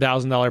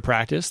 $500,000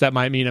 practice. That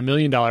might mean $1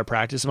 million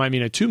practice. It might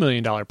mean a $2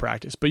 million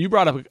practice. But you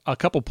brought up a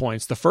couple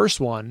points. The first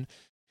one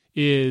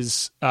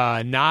is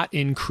not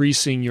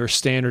increasing your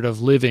standard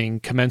of living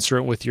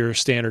commensurate with your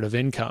standard of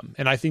income.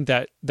 And I think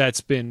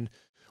that's been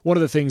one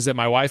of the things that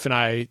my wife and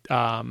I,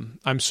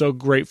 I'm so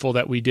grateful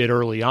that we did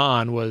early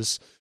on was,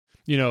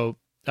 get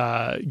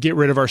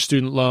rid of our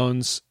student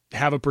loans,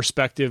 have a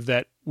perspective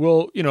that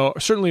will,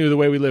 certainly the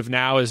way we live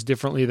now is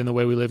differently than the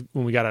way we lived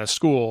when we got out of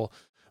school.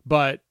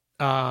 But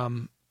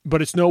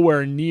it's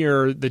nowhere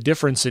near the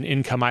difference in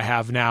income I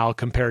have now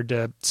compared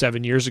to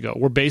 7 years ago.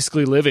 We're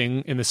basically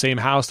living in the same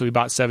house that we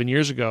bought 7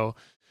 years ago,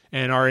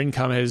 and our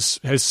income has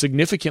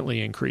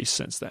significantly increased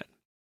since then.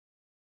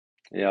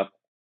 Yep.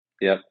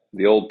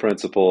 The old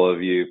principle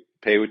of you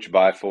pay what you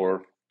buy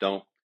for.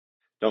 Don't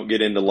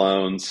get into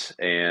loans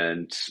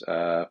and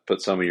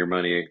put some of your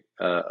money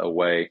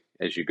away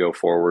as you go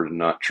forward, and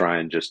not try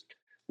and just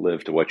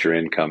live to what your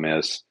income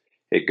is.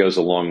 It goes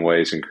a long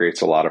ways and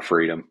creates a lot of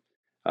freedom.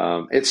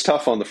 It's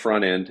tough on the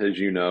front end, as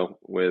you know,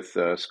 with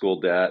school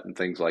debt and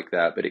things like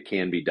that, but it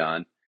can be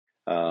done.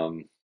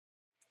 And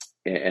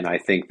I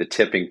think the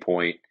tipping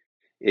point,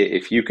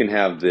 if you can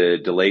have the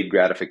delayed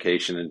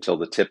gratification until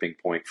the tipping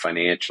point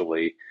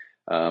financially,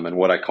 and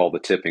what I call the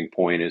tipping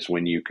point is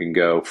when you can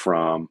go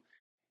from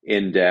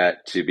in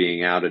debt to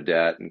being out of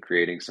debt and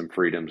creating some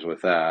freedoms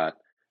with that.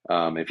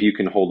 If you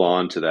can hold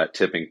on to that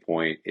tipping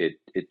point, it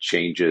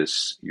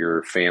changes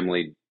your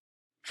family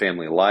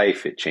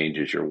life. It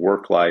changes your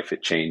work life.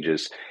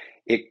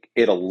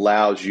 It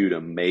allows you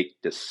to make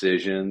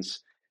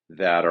decisions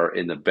that are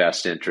in the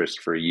best interest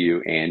for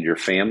you and your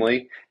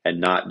family,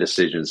 and not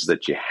decisions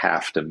that you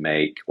have to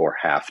make or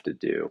have to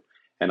do.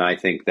 And I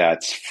think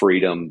that's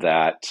freedom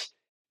that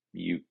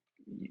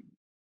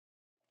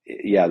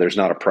there's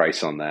not a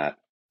price on that.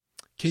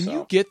 Can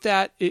you get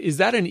that? Is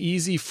that an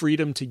easy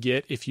freedom to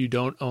get if you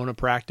don't own a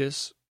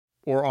practice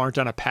or aren't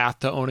on a path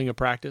to owning a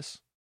practice?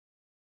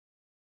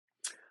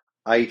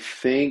 I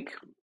think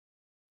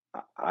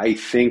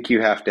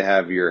you have to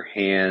have your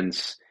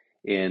hands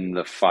in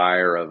the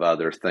fire of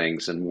other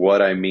things. And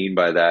what I mean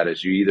by that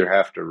is you either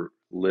have to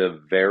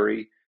live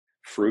very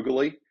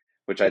frugally,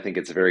 which I think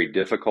it's very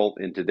difficult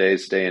in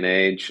today's day and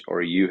age,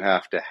 or you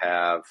have to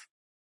have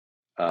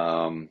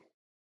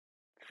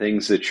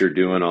things that you're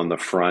doing on the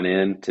front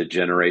end to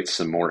generate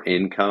some more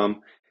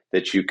income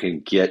that you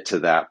can get to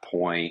that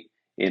point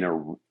at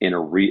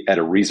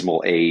a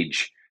reasonable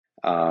age,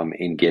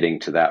 in getting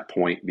to that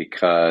point.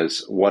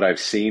 Because what I've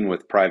seen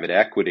with private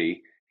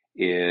equity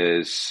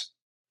is,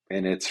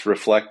 and it's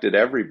reflected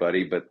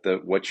everybody,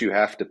 but what you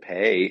have to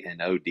pay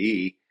an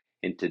OD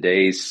in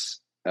today's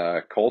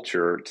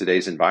culture,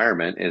 today's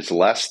environment, is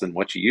less than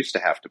what you used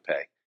to have to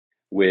pay,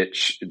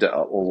 which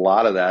a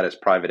lot of that is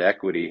private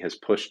equity has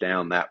pushed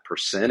down that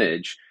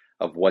percentage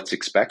of what's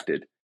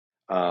expected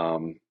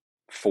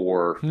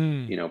for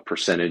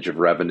percentage of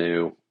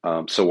revenue.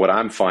 So what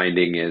I'm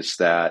finding is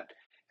that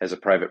as a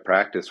private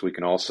practice, we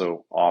can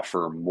also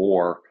offer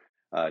more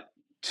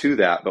to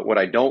that. But what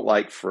I don't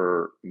like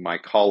for my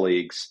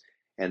colleagues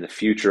and the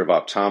future of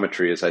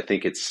optometry is I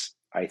think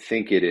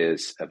it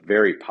is a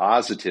very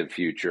positive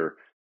future,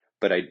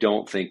 but I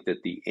don't think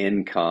that the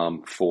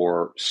income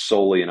for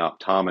solely an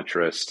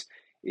optometrist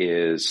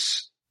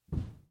is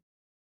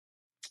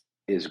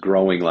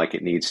growing like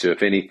it needs to.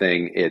 If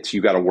anything,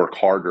 you got to work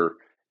harder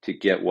to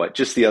get what.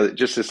 Just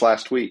this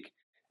last week,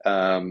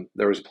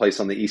 there was a place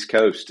on the East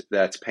Coast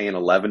that's paying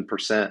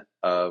 11%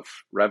 of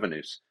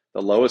revenues.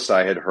 The lowest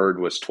I had heard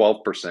was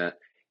 12%.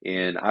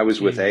 And I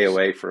was with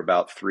AOA for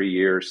about 3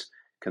 years,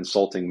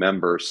 consulting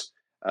members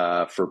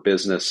for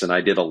business. And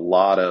I did a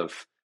lot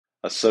of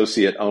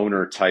associate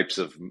owner types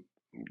of,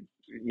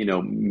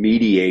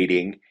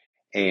 mediating,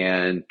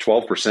 and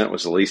 12%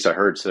 was the least I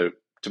heard. So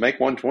to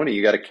make 120,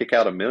 you got to kick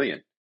out $1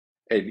 million.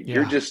 And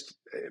you're just,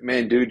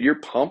 man, dude, you're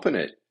pumping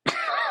it.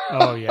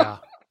 Oh yeah.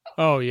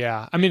 Oh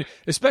yeah. I mean,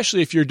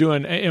 especially if you're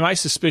doing, and my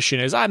suspicion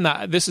is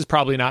this is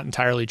probably not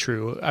entirely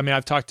true. I mean,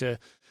 I've talked to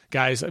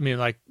guys,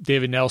 like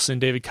David Nelson,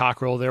 David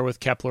Cockrell, they're with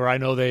Kepler. I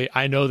know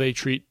they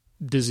treat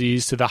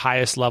disease to the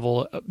highest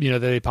level, that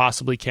they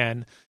possibly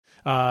can.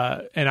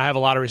 And I have a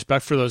lot of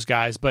respect for those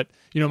guys, but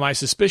my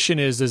suspicion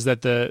is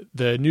that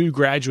the new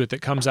graduate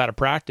that comes out of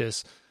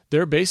practice,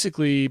 they're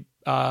basically,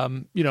 I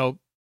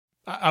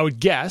would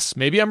guess,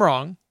 maybe I'm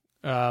wrong,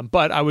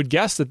 but I would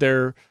guess that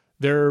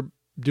they're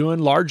doing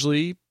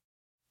largely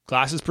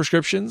glasses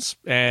prescriptions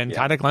and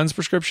contact lens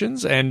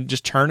prescriptions and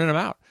just turning them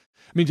out.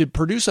 I mean, to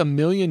produce $1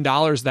 million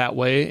that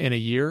way in a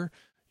year,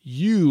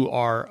 you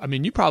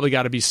probably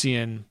got to be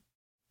seeing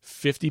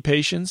 50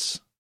 patients,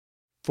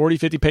 40,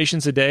 50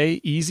 patients a day,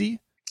 easy.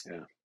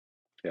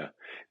 Yeah.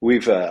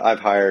 I've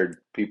hired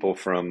people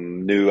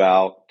from new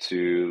out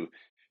to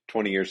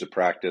 20 years of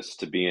practice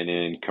to being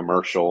in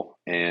commercial.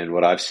 And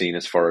what I've seen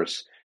as far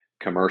as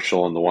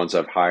commercial and the ones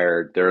I've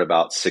hired, they're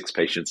about 6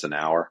 patients an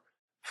hour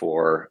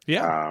for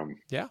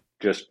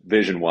just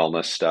vision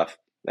wellness stuff.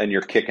 And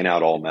you're kicking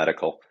out all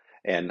medical.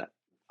 And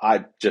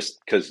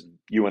because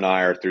you and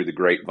I are through the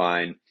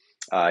grapevine,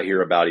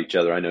 hear about each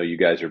other. I know you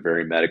guys are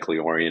very medically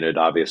oriented,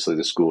 obviously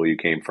the school you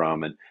came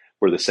from, and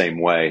we're the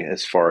same way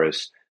as far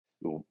as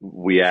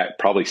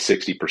probably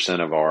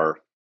 60% of our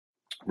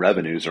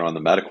revenues are on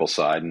the medical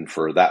side. And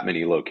for that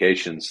many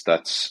locations,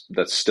 that's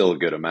still a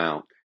good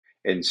amount.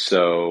 And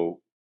so,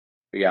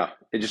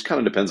 it just kind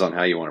of depends on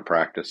how you want to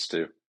practice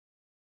too.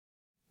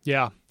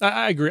 Yeah,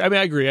 I agree. I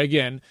agree.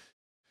 Again,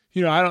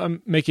 I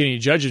don't make any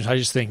judgments. I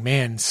just think,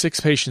 man, 6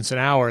 patients an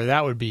hour,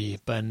 that would be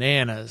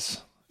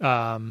bananas.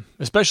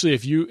 Especially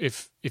if you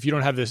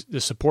don't have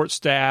the support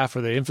staff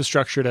or the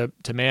infrastructure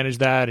to manage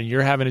that, and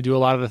you're having to do a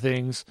lot of the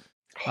things.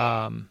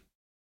 I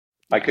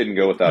couldn't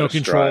go without a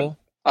control. Scribe.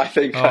 I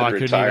think I'd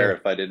retire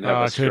if I didn't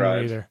have a Scribe.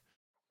 I couldn't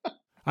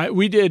either.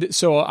 We did.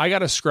 So I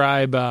got a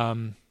Scribe.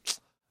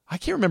 I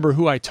can't remember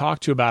who I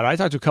talked to about it. I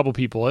talked to a couple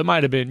people. You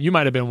might have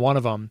been one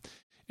of them.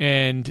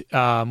 And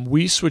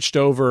we switched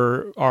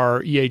over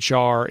our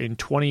EHR in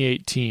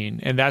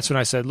 2018, and that's when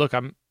I said, "Look,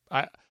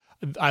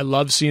 I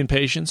love seeing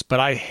patients, but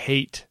I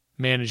hate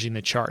managing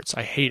the charts.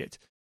 I hate it.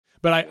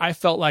 But I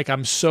felt like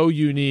I'm so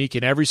unique,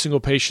 and every single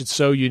patient's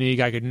so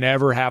unique. I could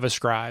never have a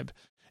Scribe,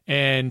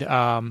 and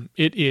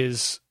it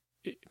is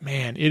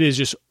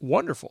just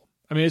wonderful.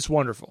 I mean, it's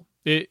wonderful.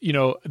 They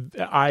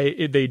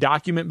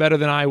document better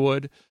than I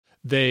would.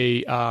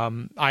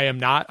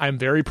 I'm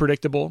very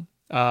predictable.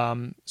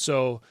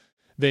 So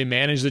they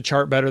manage the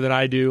chart better than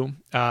I do.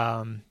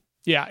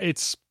 Yeah,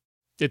 it's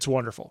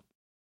wonderful.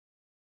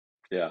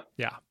 Yeah.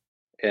 Yeah.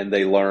 And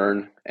they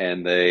learn,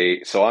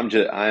 so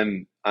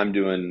I'm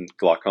doing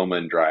glaucoma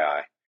and dry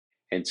eye.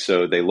 And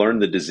so they learn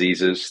the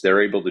diseases.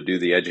 They're able to do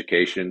the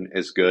education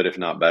as good, if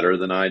not better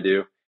than I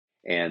do.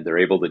 And they're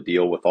able to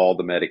deal with all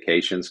the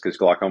medications, because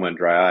glaucoma and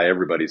dry eye,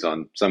 everybody's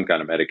on some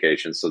kind of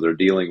medication. So they're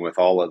dealing with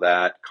all of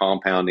that,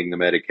 compounding the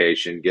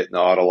medication, getting the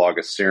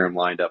autologous serum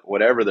lined up,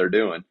 whatever they're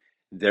doing.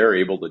 They're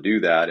able to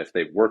do that if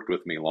they've worked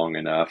with me long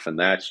enough. And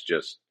that's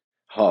just,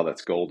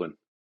 that's golden.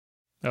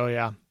 Oh,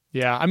 yeah.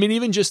 Yeah. I mean,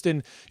 even just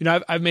in,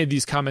 I've made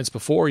these comments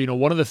before,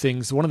 one of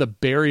the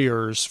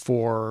barriers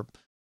for,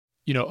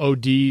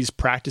 ODs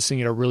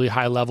practicing at a really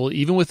high level,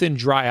 even within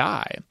dry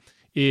eye,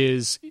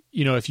 is,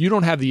 if you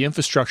don't have the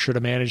infrastructure to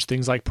manage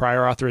things like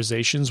prior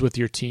authorizations with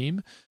your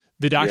team,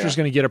 the doctor's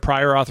going to get a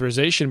prior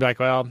authorization and be like,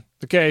 well,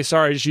 okay,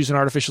 sorry, just use an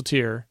artificial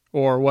tear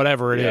or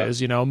whatever it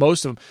is,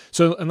 most of them.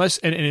 So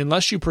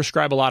unless you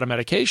prescribe a lot of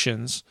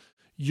medications,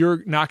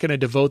 you're not going to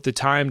devote the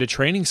time to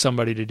training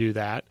somebody to do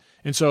that.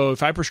 And so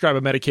if I prescribe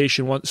a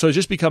medication, so it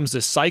just becomes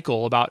this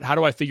cycle about how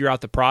do I figure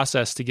out the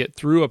process to get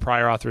through a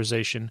prior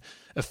authorization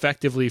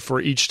effectively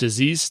for each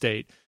disease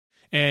state.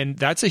 And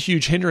that's a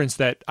huge hindrance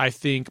that I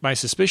think my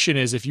suspicion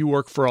is if you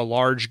work for a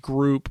large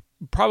group,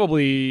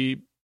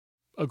 probably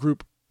a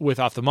group with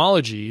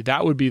ophthalmology,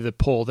 that would be the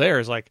pull there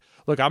is like,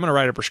 look, I'm going to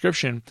write a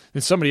prescription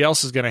and somebody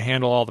else is going to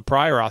handle all the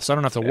prior auth, so I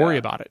don't have to worry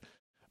about it.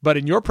 But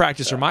in your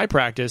practice or my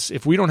practice,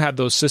 if we don't have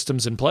those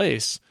systems in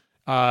place,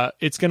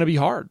 it's going to be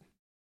hard.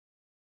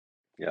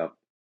 Yeah,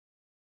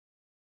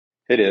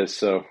 it is.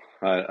 So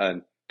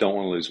I don't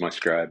want to lose my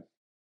scribe.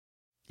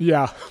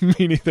 Yeah,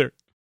 me neither.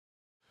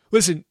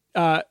 Listen,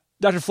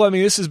 Dr.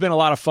 Fleming, this has been a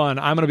lot of fun.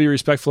 I'm going to be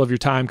respectful of your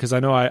time because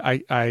I know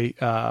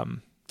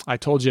I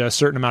told you a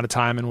certain amount of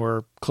time and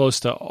we're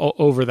close to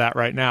over that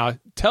right now.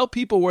 Tell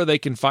people where they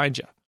can find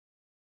you.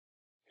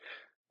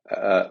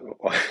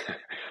 Well,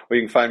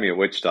 you can find me at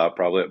Wichita,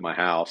 probably at my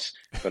house,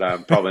 but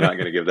I'm probably not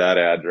going to give that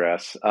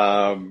address.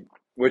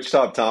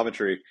 Wichita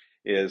Optometry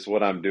is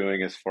what I'm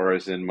doing as far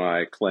as in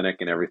my clinic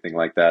and everything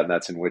like that. And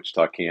that's in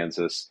Wichita,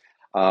 Kansas.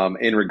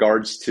 In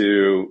regards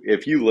to,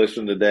 if you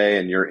listen today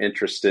and you're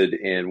interested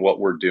in what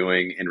we're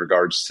doing in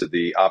regards to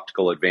the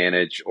optical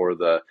advantage or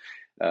the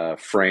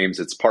frames,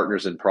 it's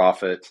Partners in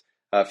Profit,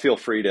 feel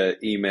free to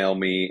email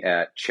me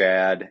at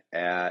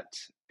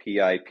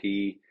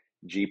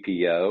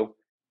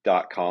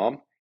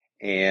chad@pipgpo.com.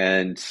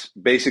 And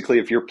basically,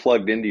 if you're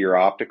plugged into your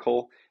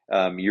optical,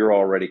 you're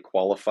already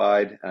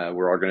qualified.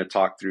 We're going to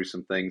talk through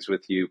some things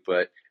with you,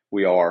 but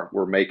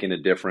we're making a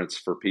difference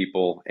for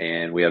people,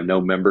 and we have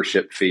no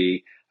membership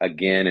fee.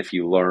 Again, if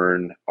you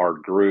learn our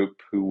group,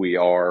 who we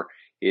are,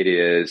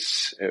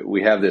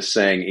 we have this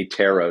saying,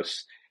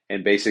 Eteros,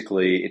 and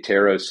basically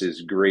Eteros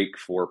is Greek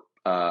for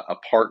a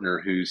partner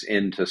who's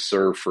in to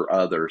serve for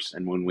others.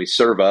 And when we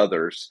serve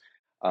others,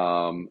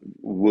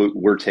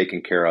 we're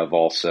taken care of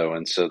also.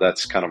 And so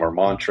that's kind of our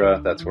mantra.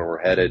 That's where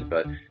we're headed.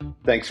 But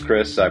thanks,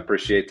 Chris. I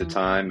appreciate the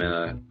time,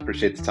 and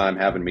appreciate the time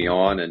having me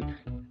on, and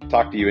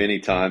talk to you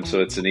anytime.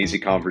 So it's an easy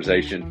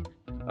conversation.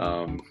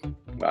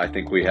 I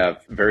think we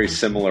have very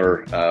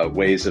similar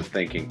ways of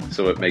thinking,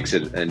 so it makes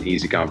it an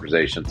easy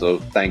conversation. So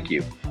thank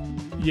you.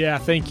 Yeah,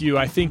 thank you.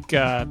 I think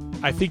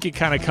it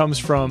kind of comes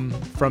from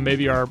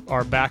maybe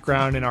our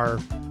background and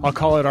I'll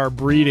call it our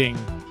breeding,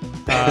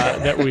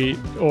 that we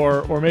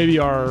or maybe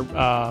our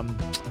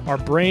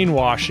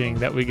brainwashing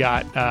that we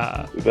got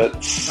a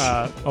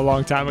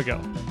long time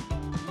ago.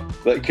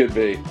 That could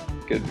be.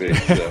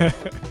 So.